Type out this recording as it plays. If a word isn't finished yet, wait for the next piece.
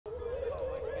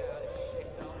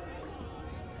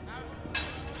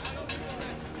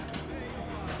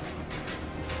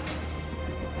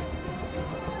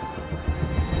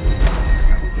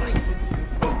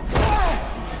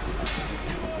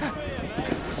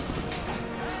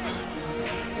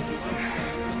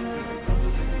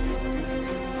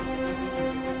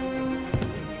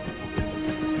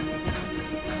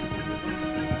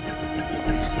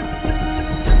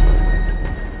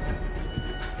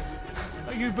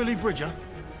Billy Bridger?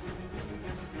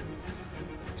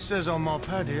 Says on my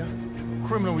pad here,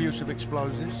 criminal use of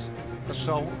explosives,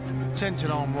 assault, attempted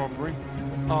armed robbery,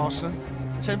 arson,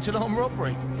 attempted armed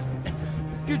robbery.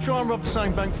 Did you try and rob the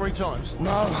same bank 3 times?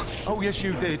 No. Oh, yes,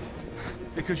 you did.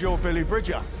 Because you're Billy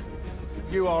Bridger.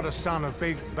 You are the son of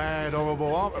big, bad,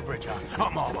 horrible Arthur Bridger.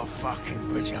 I'm Arthur fucking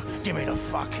Bridger. Give me the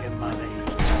fucking money.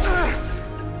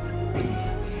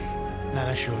 Now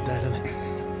that's your dad, isn't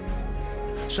it?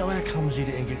 So how comes he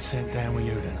didn't get sent down with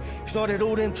you then? Because I did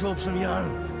all them jobs on my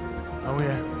own. Oh,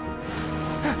 yeah?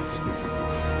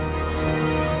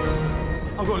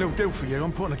 I've got a little deal for you.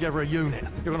 I'm putting together a unit.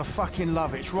 You're gonna fucking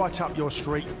love it. It's right up your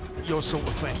street, your sort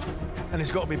of thing. And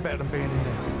it's got to be better than being in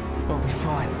there. I'll be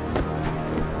fine.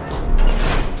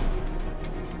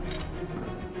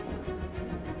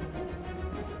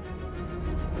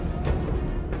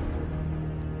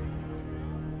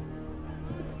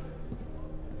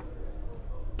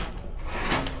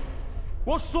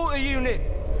 What sort of unit?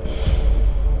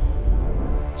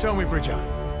 Tell me, Bridger,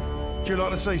 do you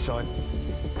like the seaside?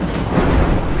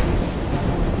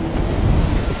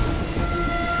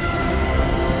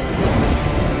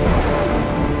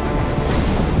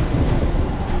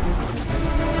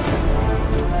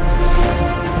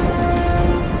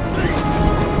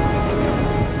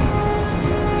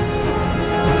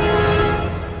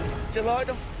 Do you like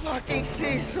the fucking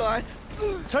seaside?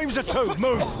 Teams of 2,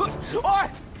 move!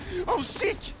 I'm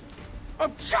sick!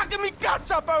 I'm chucking me guts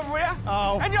up over here!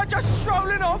 Oh. And you're just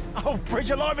strolling off! Oh,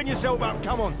 Bridger, liven yourself up,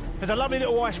 come on. There's a lovely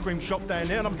little ice cream shop down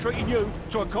there and I'm treating you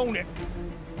to a cornet.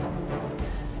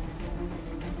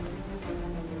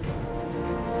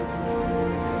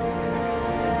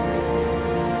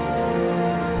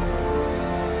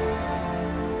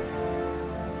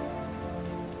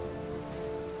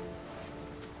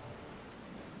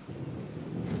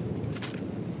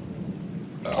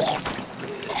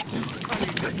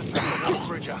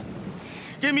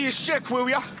 Give me a sec, will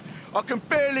ya? I can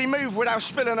barely move without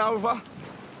spilling over.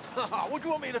 What do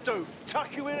you want me to do?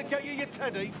 Tuck you in and get you your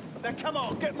teddy? Now come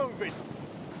on, get moving.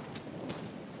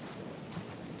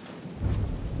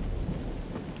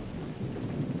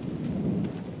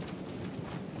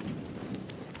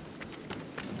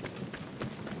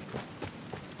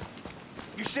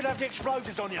 You still have the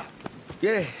explosives on you?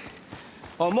 Yeah.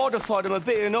 I modified them a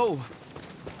bit and all.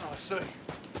 Oh, I see.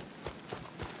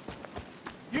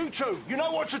 You two, you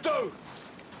know what to do!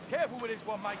 Careful with this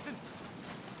one, Mason.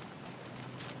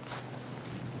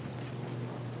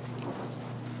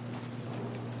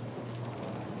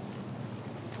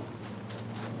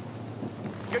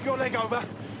 Get your leg over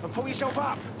and pull yourself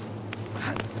up.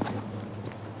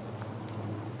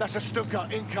 That's a Stuka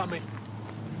incoming.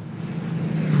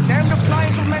 Damn, the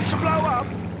planes were meant to blow up.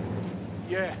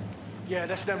 Yeah,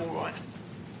 that's them all right.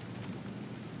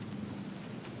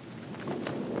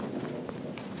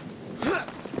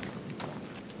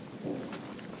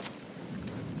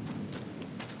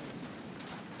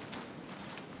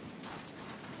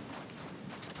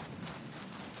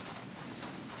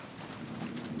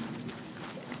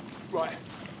 Right,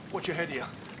 watch your head here.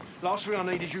 Last thing I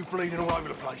need is you bleeding all over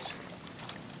the place.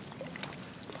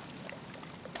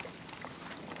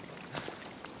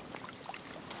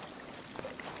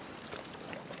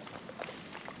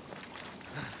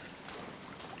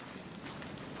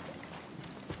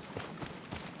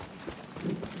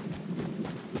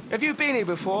 Have you been here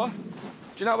before? Do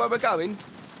you know where we're going?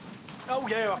 Oh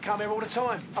yeah, I come here all the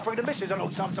time. I bring the missus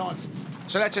along sometimes.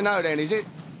 So that's a no then, is it?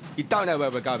 You don't know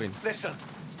where we're going? Listen,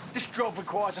 this job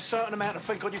requires a certain amount of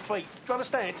think on your feet. Do you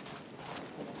understand?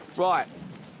 Right.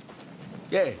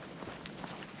 Yeah.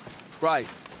 Right.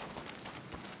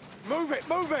 Move it,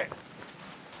 move it!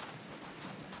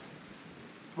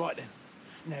 Right then.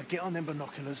 Now get on them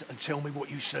binoculars and tell me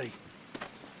what you see.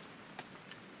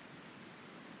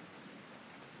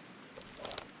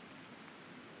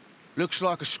 Looks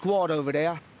like a squad over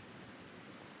there.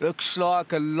 Looks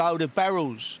like a load of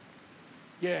barrels.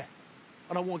 Yeah.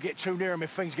 I don't want to get too near them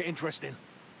if things get interesting.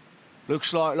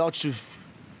 Looks like lots of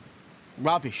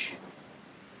rubbish.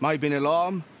 Maybe an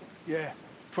alarm. Yeah,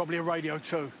 probably a radio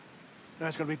too. Now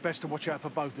it's going to be best to watch out for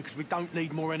both because we don't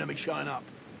need more enemies showing up.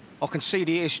 I can see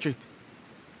the airstrip.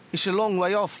 It's a long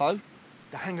way off, though.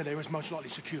 The hangar there is most likely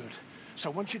secured. So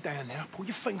once you're down there, pull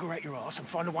your finger out your arse and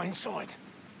find a way inside.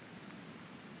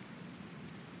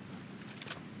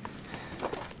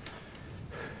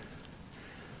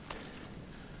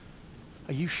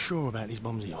 Are you sure about these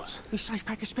bombs of yours? These safe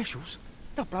pack of specials?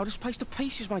 They'll blow this place to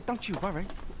pieces, mate, don't you worry.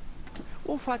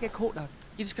 What if I get caught, though?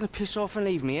 You're just gonna piss off and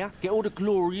leave me here? Get all the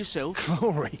glory yourself?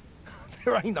 Glory?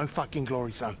 There ain't no fucking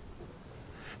glory, son.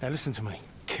 Now listen to me,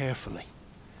 carefully.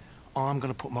 I'm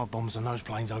gonna put my bombs on those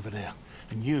planes over there.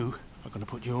 And you are gonna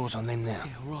put yours on them there.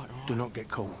 Yeah, all right. Do not get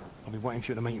caught. I'll be waiting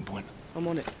for you at the meeting point. I'm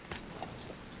on it.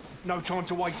 No time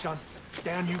to waste, son.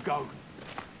 Down you go.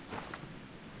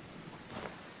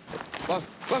 Whoa,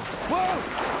 whoa,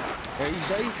 whoa!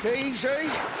 Easy, easy.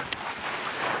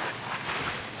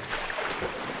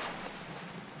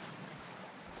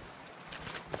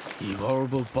 You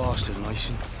horrible bastard,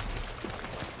 Mason.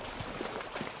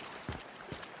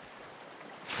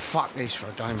 Fuck this for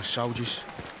a game of soldiers.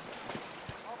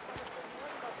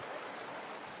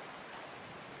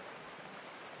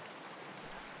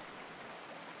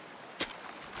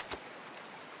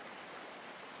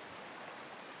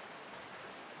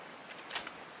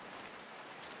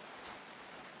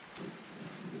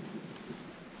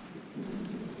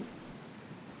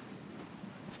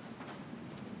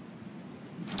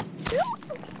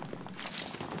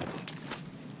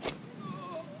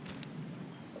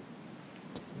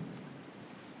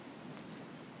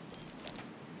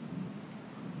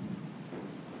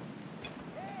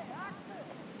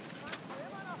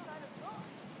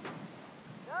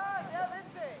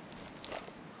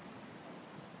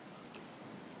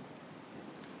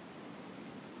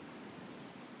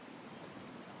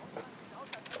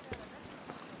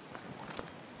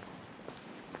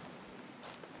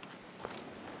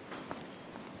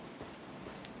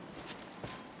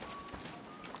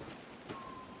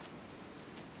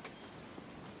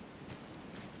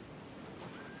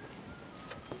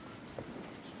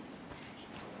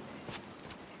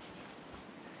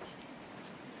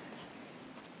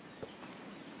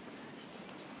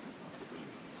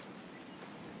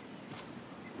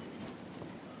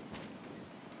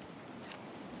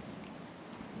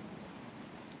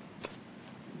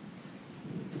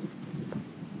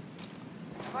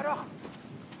 Fahr doch!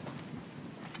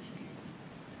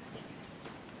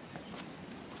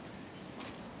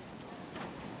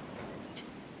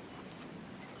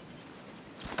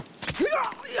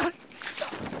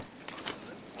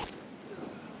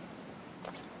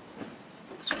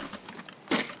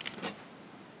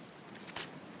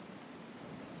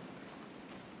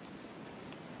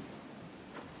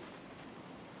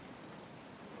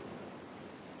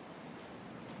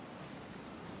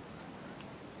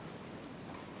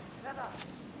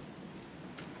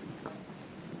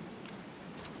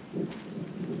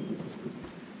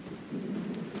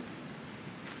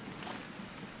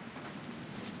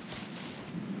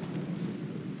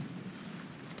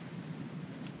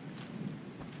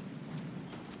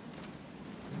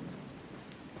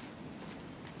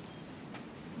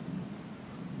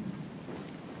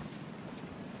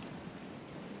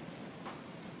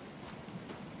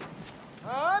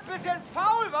 Bisschen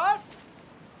faul, was?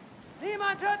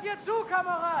 Niemand hört dir zu,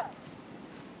 Kamerad!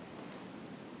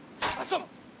 Was zum?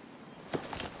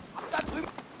 Da drüben!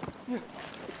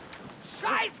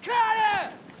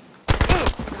 Scheißkerle!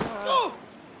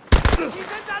 Die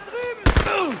sind da drüben!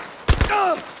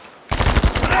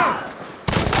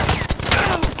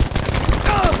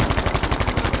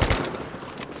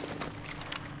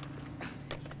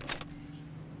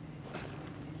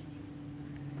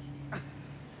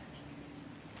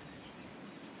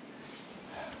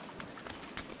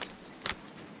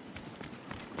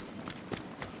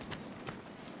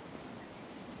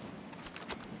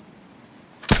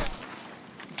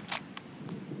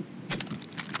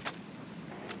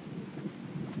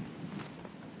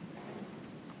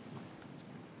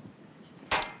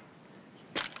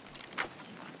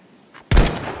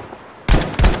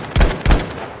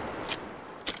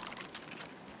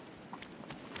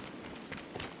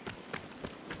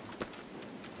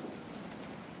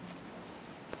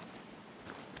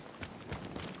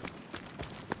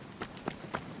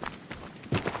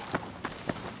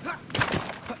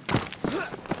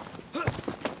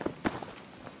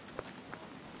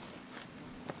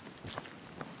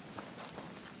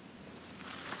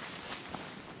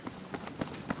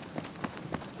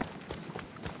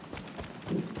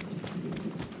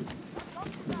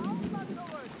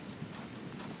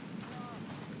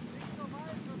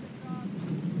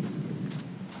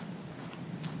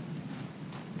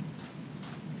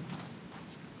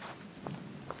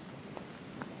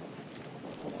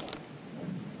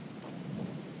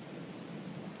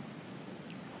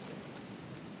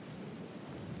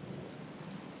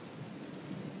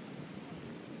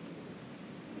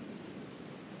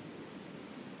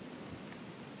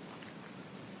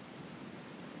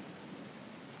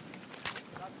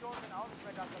 Den Autos,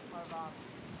 wenn das mal war.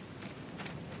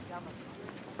 Ja, man.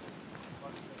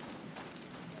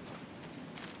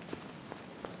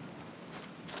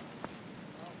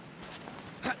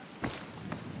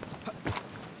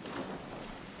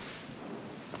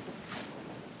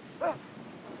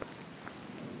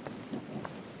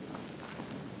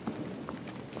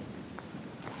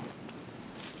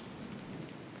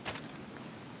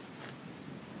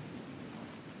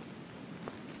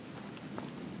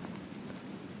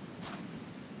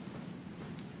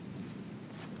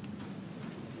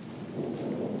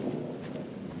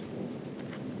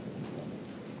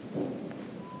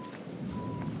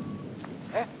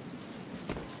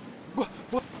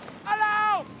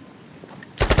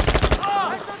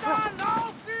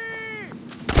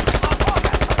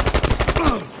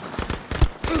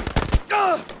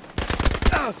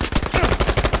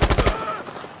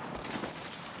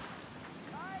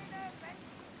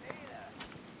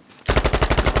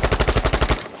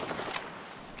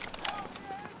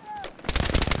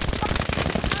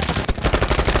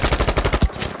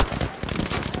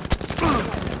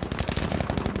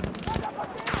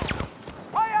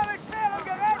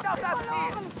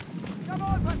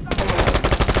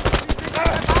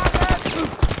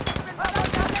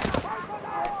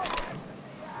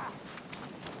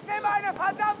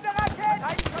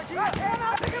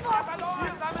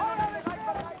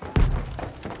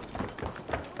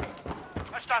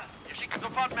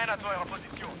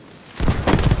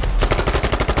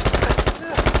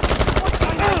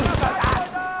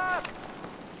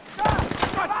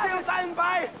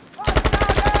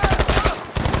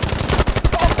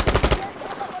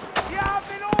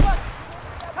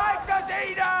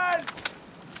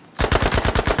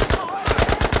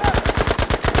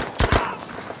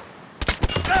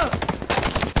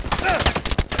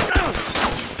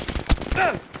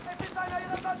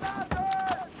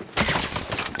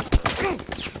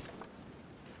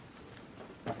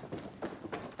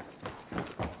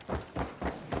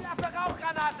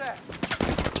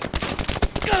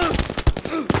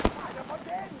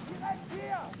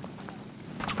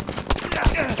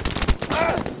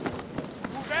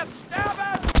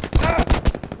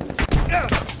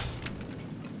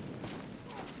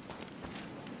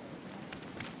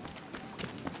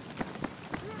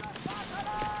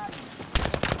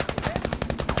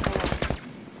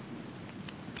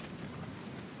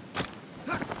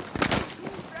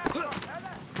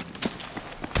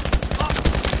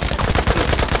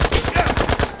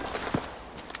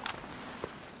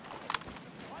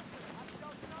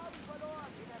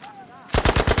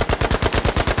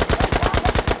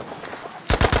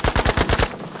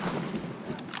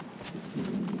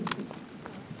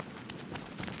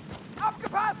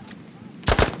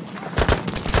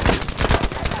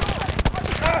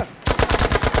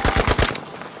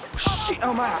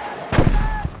 I'm out.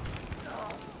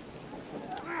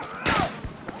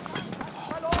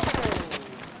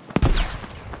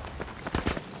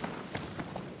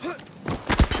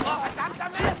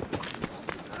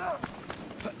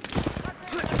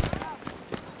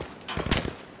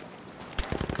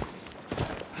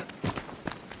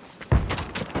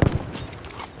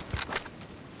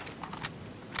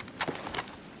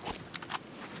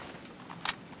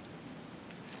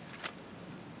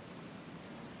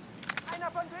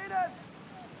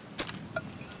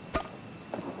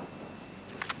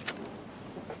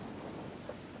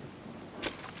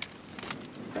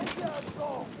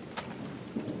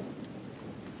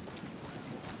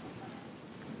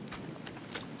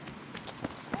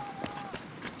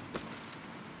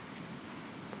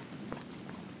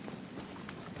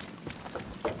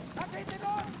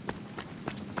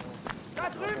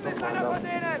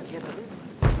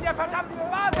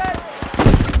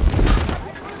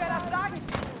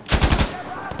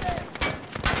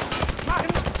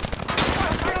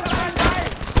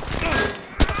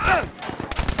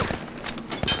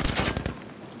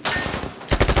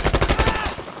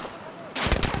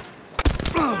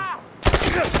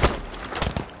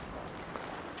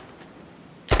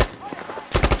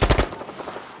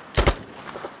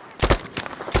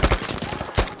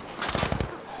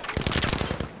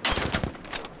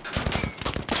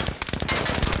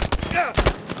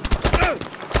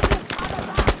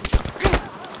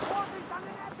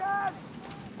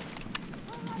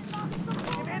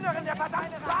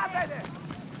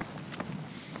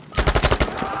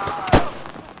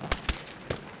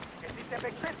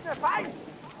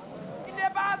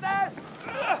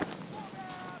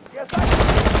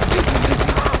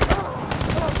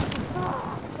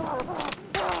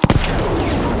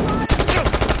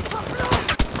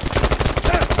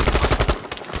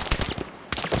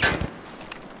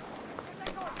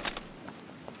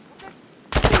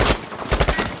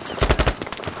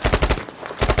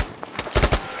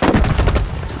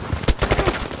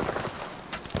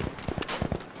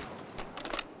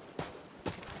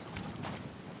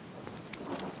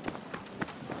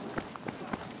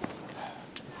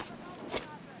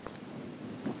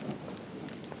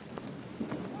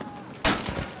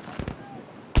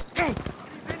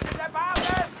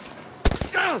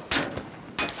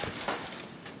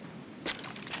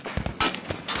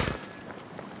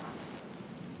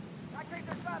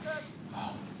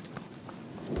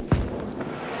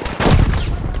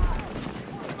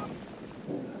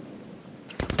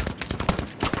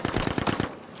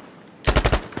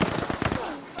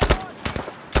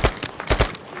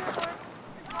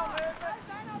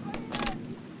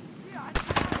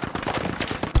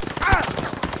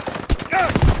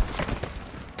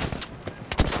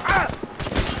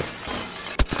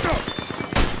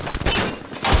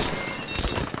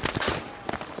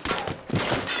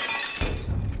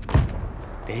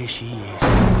 There she is.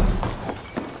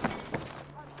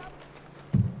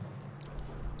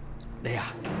 There.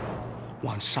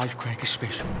 One safecracker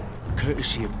special,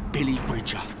 courtesy of Billy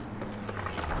Bridger.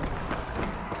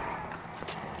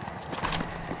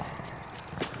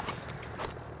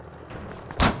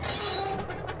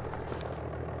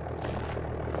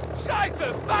 Scheiße,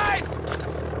 Feind!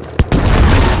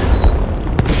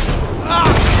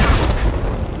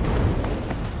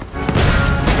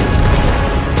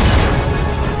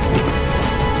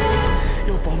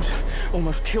 Your bombs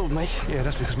almost killed me. Yeah,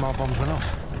 that's because my bombs went off.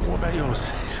 What about yours?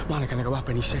 Mine are gonna go up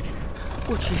any second.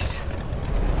 Watch this.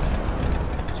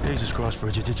 Jesus Christ,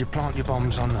 Bridget, did you plant your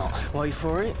bombs or not? Wait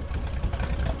for it.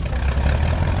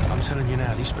 I'm telling you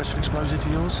now, these special explosives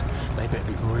of yours, they better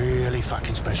be really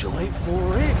fucking special. Wait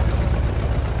for it.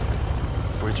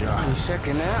 Bridget. Any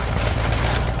second now.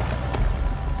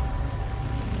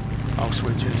 Oh,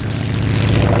 sweet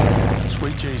Jesus.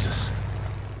 Sweet Jesus.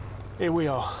 Here we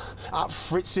are, up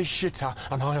Fritz's shitter,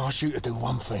 and I ask you to do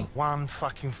one thing. One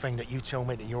fucking thing that you tell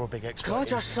me that you're a big expert Can I in.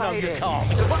 just say No, you that? can't,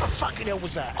 because what the fucking hell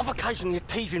was that? I've occasionally had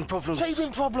teething problems.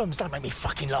 Teething problems? Don't make me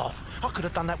fucking laugh. I could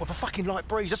have done that with a fucking light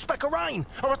breeze, a speck of rain,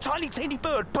 or a tiny, teeny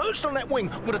bird perched on that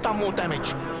wing would have done more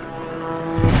damage.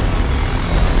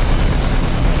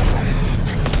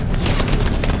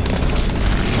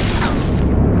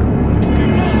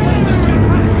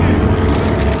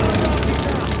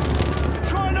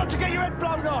 Try not to get your head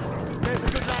blown off. There's a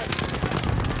good lad.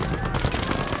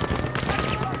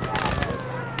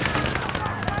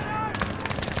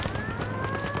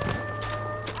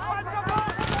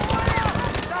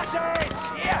 That's it!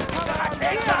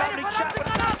 Lovely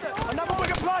chap. Another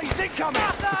wing of blades incoming!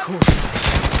 Of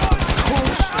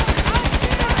course.